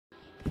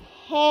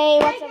Hey,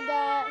 what's up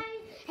guys?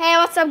 Hey,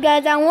 what's up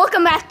guys? And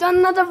welcome back to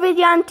another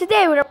video. And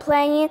today we're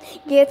playing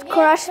Get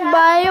Crushed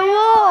by a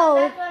Wall.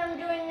 That's what I'm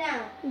doing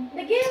now.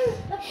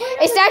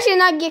 It's actually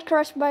not Get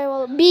Crushed by a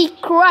Wall. Be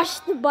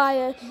crushed by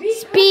a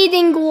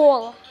speeding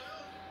wall.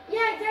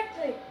 Yeah,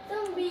 exactly.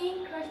 So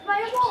being crushed by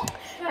a wall.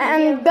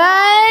 And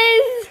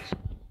guys,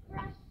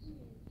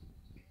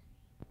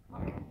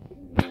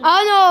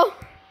 oh no,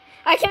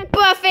 I can't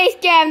put a face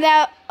cam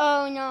there.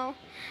 Oh no.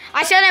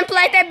 I shouldn't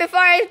play that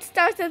before I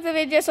started the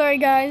video. Sorry,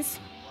 guys.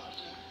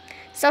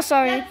 So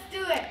sorry. Let's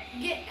do it.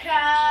 Get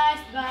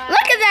crushed by.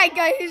 Look at that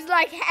guy who's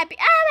like happy.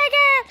 Oh my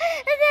god,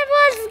 that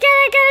was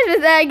gonna get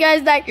it. That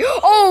guy's like,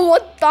 oh,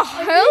 what the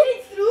hell? I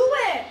did through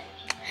it.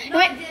 No,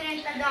 Wait. I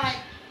didn't. I died.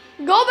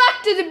 Go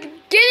back to the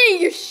beginning,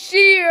 you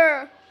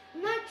cheater.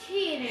 I'm not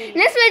cheating.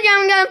 Next video,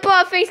 I'm gonna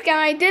put a face cam.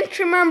 I didn't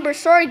remember.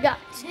 Sorry, guys.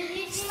 Did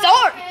you see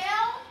Sorry. my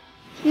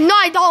trail? No,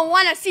 I don't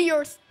want to see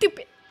your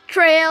stupid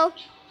trail.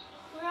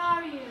 Where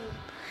are you?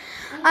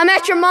 I'm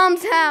at your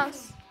mom's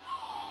house.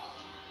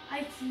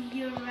 I see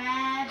your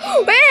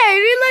rabbit. Wait, I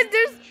realized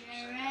there's.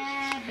 Your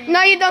rabbit.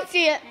 No, you don't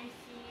see it. I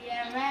see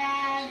a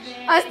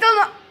rabbit. I'm still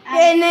not I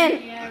getting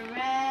see in. a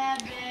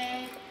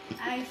rabbit.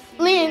 I see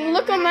Lean, a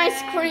look at my rabbit.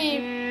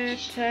 screen.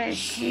 I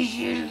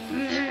see a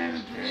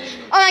rabbit.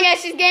 Oh my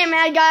gosh, she's getting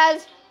mad,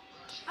 guys.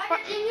 Can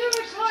you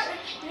record?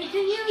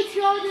 Can you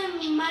show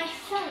them my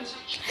son?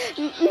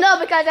 No,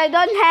 because I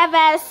don't have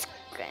a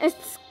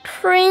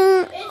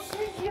screen. It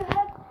says you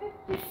have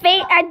 50.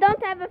 I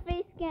don't have a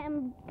face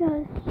cam.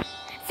 Guys.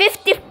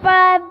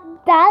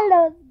 $55,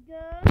 guys.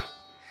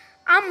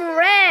 I'm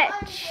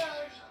rich.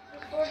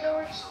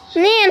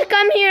 Lean,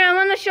 come here. I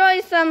want to show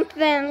you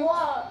something.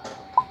 What?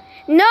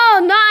 No,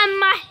 not in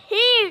my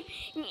here.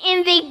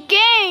 In the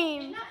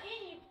game. Not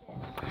anything.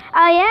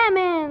 I am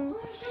in.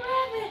 Where's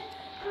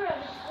the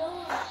rabbit?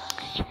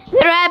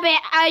 The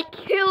rabbit, I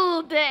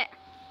killed it.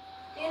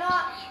 You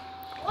know,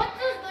 what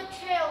does the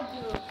trail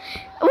do?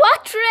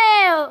 What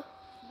trail?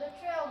 The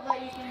trail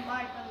that you can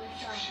buy from the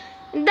shop.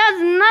 It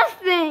does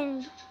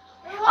nothing.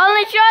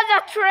 Only shows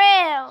a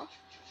trail.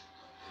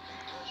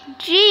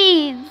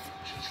 Jeez.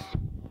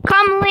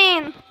 Come,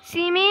 Lean.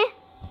 See me?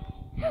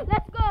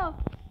 Let's go.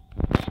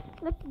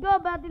 Let's go,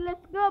 buddy.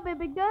 Let's go,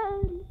 baby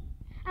girl.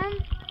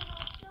 And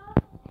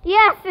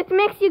yes, it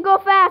makes you go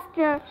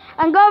faster.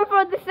 I'm going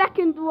for the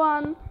second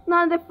one,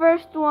 not the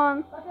first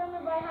one.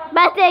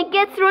 But it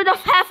gets rid of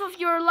half of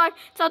your life,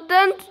 so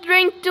don't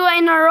drink two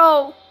in a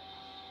row.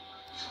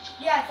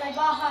 Yes, I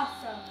got half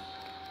some.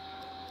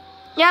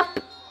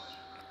 Yep.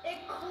 It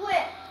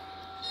quit.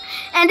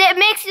 And it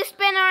makes you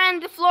spin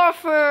around the floor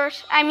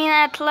first. I mean,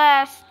 at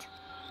last.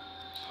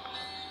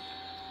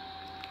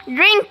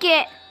 Drink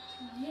it.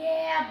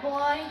 Yeah,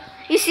 boy.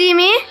 You see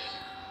me?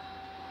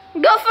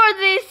 Go for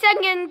the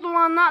second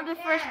one, not the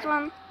first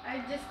one. I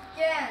just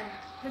can't.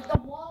 Because the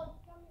wall is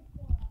coming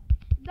for us.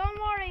 Don't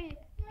worry.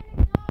 It's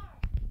turning dark.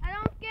 I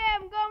don't care.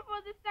 I'm going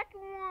for the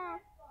second one.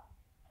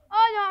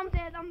 Oh no, I'm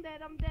dead. I'm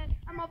dead. I'm dead.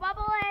 I'm a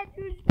bobblehead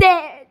who's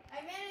dead.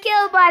 I managed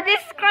Killed by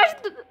this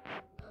crushed.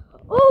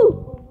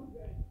 Ooh.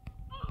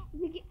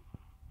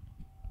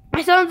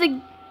 I sound like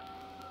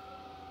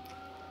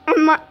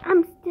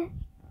I'm still.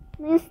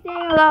 I'm stay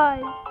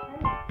alive.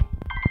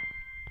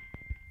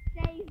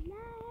 Stay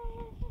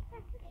alive.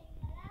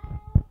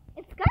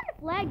 It's kind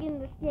of lagging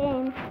this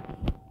game.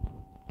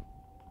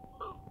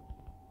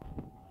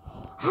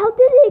 How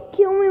did it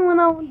kill me when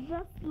I was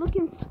just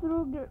looking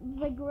through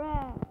the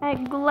grass?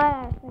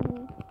 Glass, I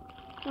mean,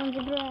 on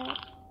the grass.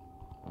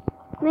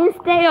 Then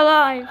stay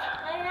alive. I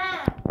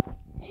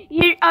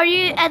am. Are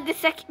you at the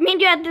second?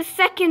 Maybe at the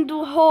second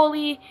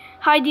holy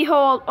hidey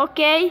hole,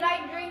 okay? Should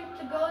I drink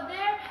to go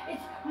there?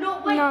 It's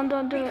no wait. No,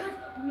 don't do it.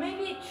 Because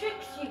maybe it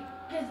tricks you.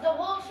 Because the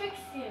wall tricks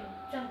you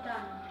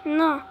sometimes.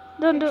 No,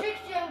 don't do It it.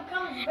 tricks you and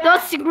comes back.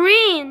 That's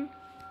green.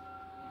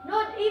 No,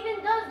 it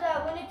even does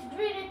that. When it's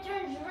green, it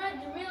turns red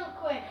real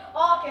quick.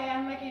 Oh, okay,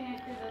 I'm making it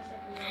to the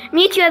second one.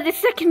 Meet you at the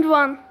second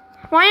one.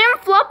 Why am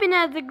I flopping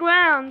at the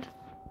ground?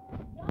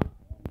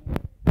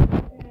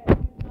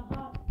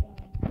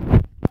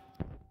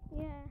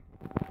 Yeah.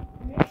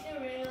 Makes it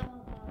real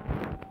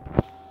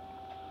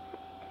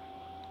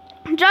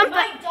hard. Jump. I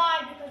might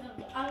die because of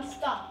I'm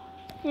stuck.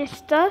 You're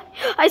stuck?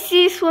 I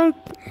see swim.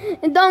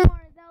 And don't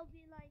worry, that'll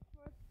be like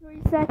for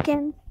 3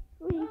 seconds.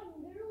 I'm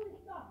literally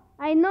stuck.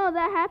 I know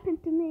that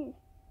happened to me.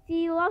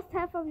 See, you lost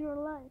half of your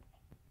life.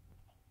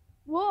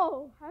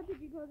 Whoa, how did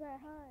you go that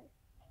high?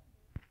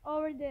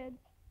 Oh, we did.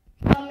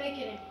 I'm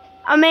making it.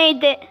 I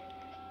made it.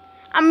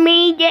 I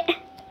made it.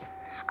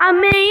 I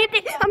made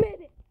it. I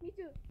made it. Me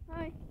too.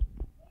 Hi.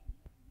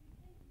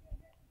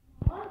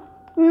 What?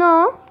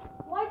 No.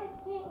 Why did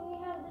we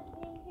have the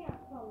same hair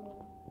color?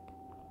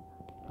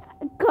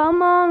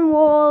 Come on,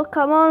 wall.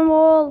 Come on,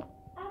 wall.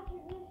 After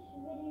this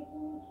video,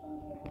 can you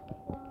change your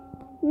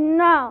background?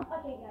 No.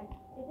 Okay, guys.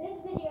 If this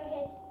video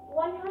hits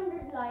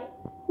 100 likes,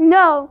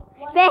 No.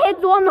 They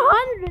hit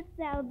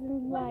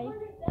 100,000 likes.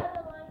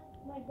 100,000 likes,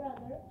 my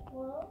brother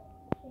will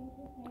change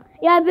his hair.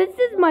 Yeah, this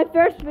is my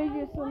first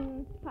video. So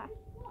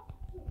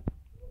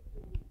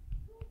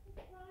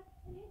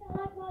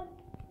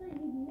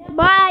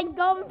Bye.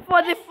 Go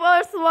for the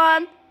first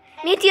one.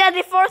 Meet you at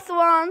the first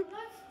one.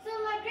 Let's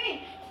still not green.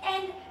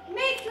 And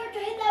make sure to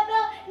hit that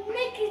bell.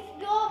 Make it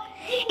go.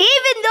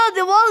 Even though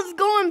the wall is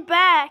going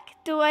back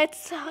to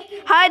its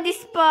hiding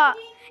spot,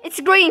 it's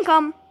green.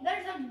 Come.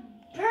 There's a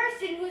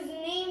person whose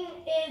name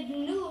is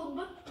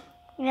Noob.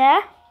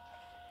 Yeah.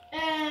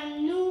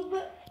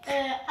 Noob.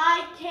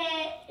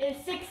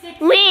 IK66.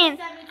 Lynn,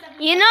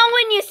 you know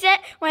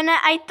when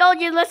I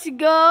told you let's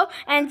go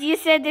and you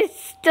said it's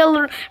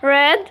still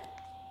red?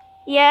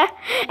 Yeah,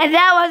 and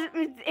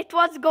it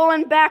was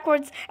going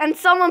backwards and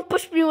someone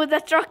pushed me with a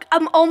truck.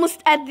 I'm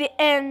almost at the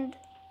end.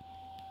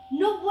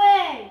 No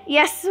way.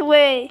 Yes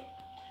way.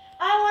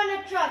 I want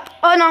a truck.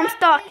 Oh no, I'm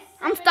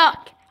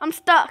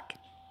stuck.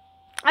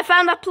 I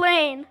found a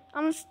plane.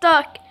 I'm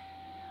stuck.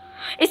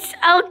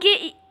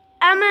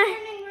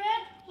 Turning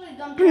red? Please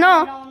don't turn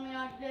No. it on me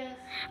like this.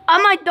 I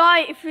might die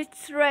if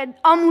it's red.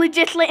 I'm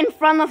legitimately in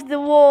front of the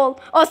wall.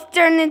 Oh, it's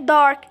turning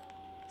dark.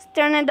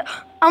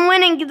 I'm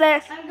winning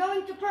this. I'm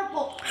going to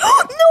purple.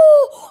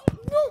 No!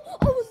 I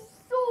was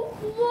so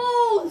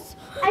close.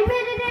 I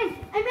made it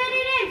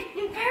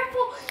in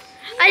purple.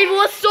 I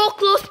was so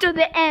close to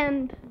the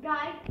end.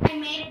 Guys, I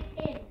made it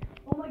in.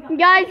 Oh my god.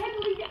 Guys, I can't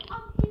believe it.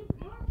 I'm in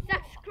purple.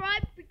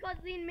 subscribe because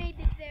Lynn made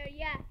it there.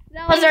 Yeah,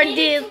 that was our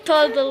deal.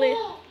 Totally.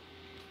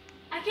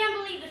 I can't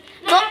believe this.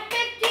 And Go- I have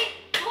 50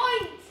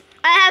 points.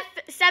 I have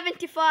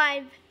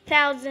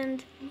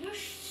 75,000. You're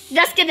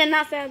Just kidding,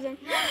 not 1,000.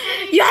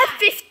 You have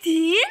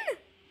 15?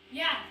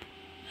 Yeah.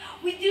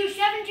 We do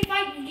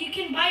 75. You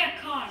can buy a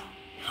car.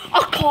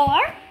 A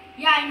car?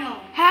 Yeah, I know.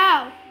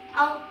 How?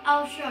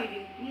 I'll show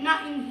you.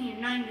 Not in here.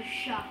 Not in the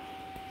shop.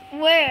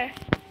 Where?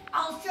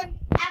 I'll show you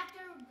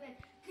after this.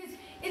 Because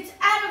it's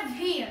out of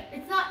here.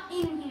 It's not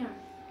in here.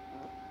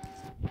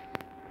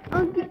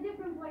 It's a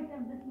different place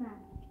of this map.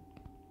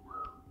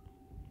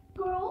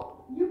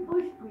 Girl, you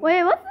pushed me.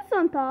 Wait, what's this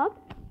on top?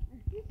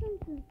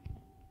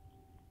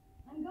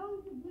 I'm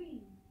going to green.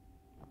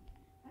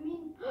 I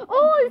mean...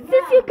 Oh, it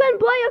says you can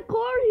buy a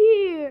car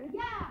here.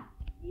 Yeah,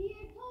 he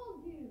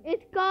told you.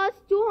 It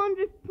costs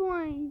 200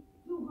 points.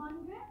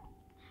 200?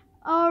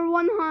 Or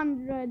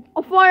 100.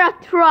 Or for a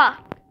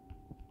truck.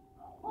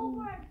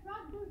 Over a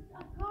truck, there's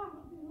a car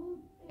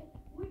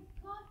which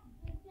costs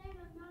the same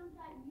amount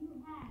that you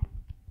had.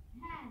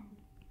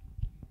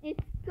 It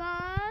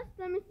costs,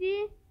 let me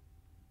see.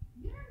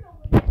 You don't know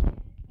what it is.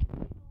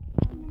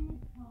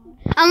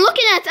 I'm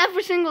looking at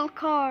every single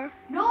car.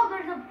 No,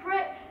 there's a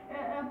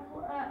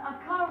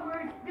car where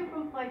it's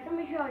different place. Let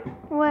me show you.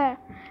 Where?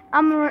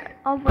 I'm over.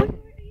 Over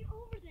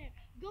there.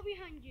 Go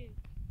behind you.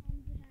 I'm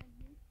behind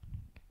you.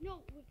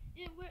 No,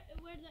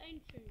 where the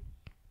entrance?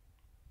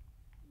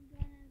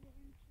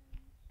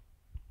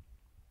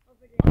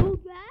 Over there. Oh,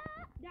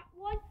 that? That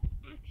one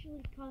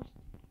actually cost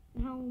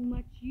how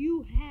much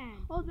you had.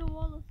 Oh, the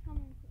wall is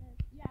coming to us.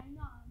 Yeah,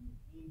 no,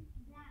 in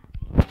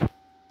that.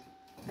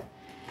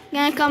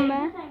 Gonna come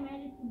back? I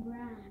made it to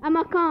brown.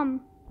 I'ma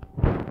come.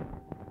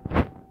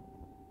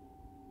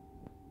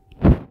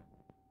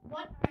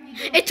 What are you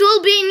doing? It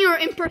will be in your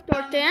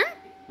importer then.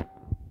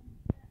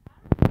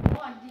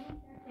 Oh, I didn't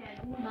say I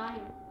didn't buy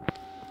it.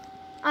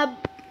 I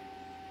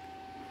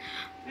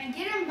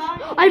didn't buy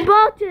it. I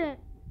bought it.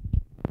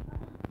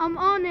 I'm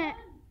on it.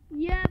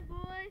 Yeah,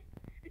 boy.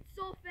 It's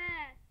so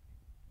fast.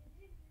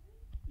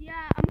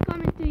 Yeah, I'm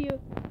coming to you.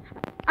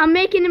 I'm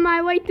making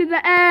my way to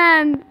the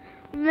end.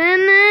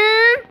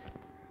 Venom.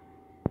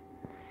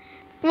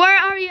 Where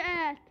are you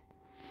at?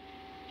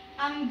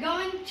 I'm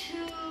going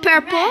to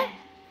Purple? Red.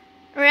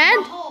 Red?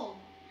 The hole.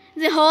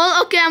 The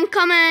hole? Okay, I'm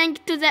coming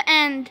to the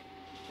end.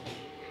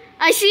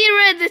 I see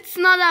red. It's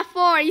not that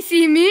far. You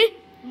see me?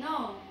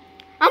 No.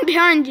 I'm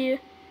behind you.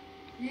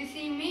 You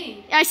see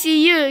me. I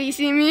see you. You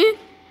see me?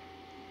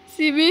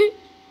 See me?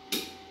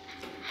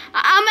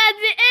 I'm at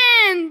the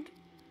end.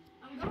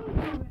 I'm going to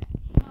red.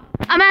 No.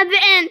 I'm at the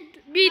end.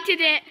 Beated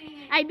it.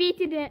 I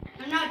beated it.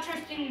 I'm not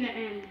trusting the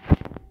end.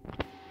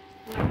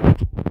 I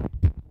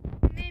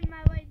made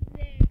my way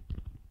there.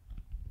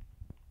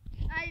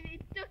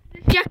 It took the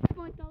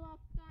checkpoint a lot of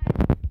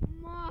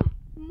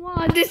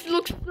time. This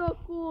looks so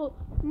cool.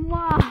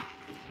 I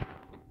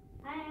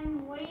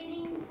am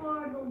waiting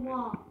for the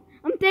wall.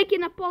 I'm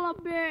taking a polar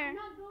bear. I'm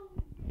not going.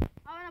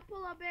 I want a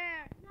polar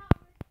bear. No.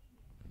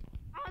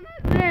 I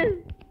want this.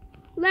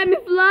 Let me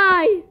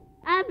fly.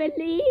 I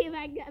believe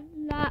I can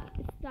fly.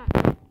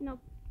 Stop. No.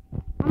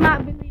 I'm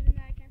not believing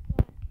that I can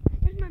fly.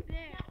 Where's my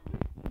bear?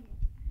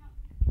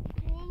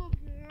 Polar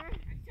bear? I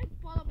said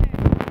polar bear.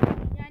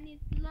 Yeah, I need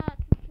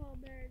lots of polar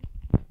bears.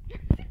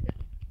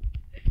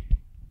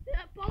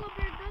 That polar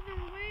bear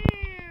doesn't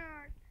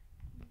work.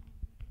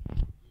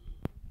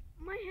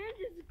 My hand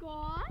is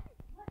gone.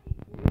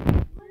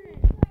 What is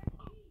it?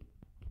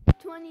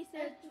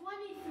 26.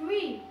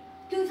 23.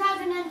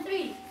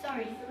 2003.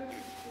 Sorry.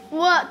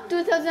 What?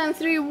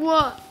 2003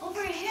 what?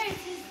 Over here it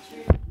says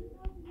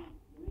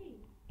 2003.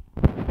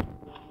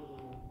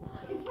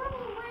 It's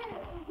probably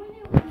when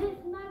this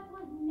map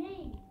was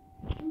made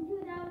in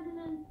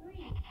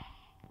 2003.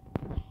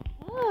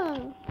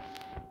 Oh.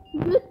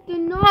 Good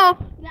No,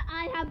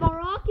 I have a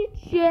rocket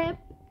ship.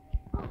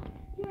 Oh,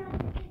 yeah,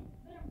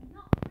 but I'm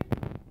not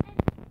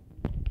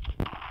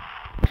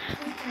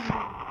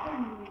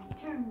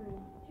turn.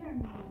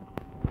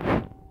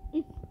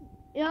 It's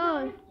I'm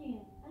not risking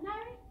it.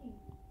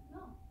 No.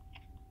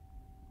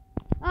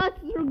 oh,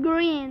 it's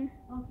green.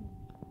 Okay.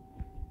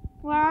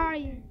 Where are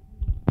you?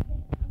 Yes,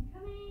 I'm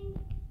coming.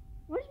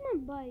 Where's my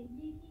bike?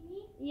 Do you see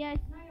me? Yes.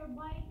 Now your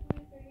bike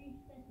with the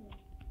reset it.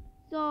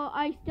 So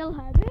I still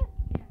have it.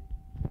 Yeah.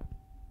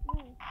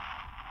 Nice.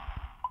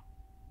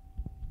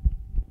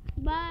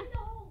 But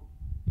No.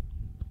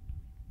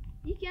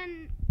 you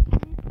can.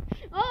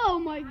 Oh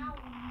my! Ow.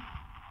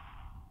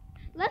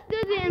 Let's do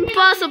the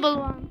impossible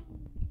one.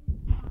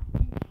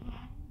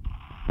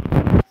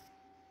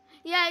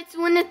 Yeah, it's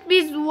when it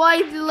beats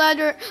white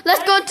letter.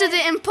 Let's go to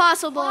the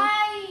impossible.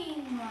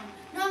 Fine one.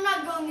 No, I'm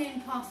not going to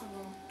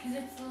impossible because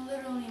it's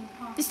literally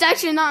impossible. It's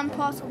actually not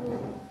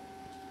impossible.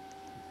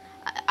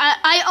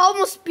 I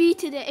almost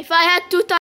beat it. If I had 2 times.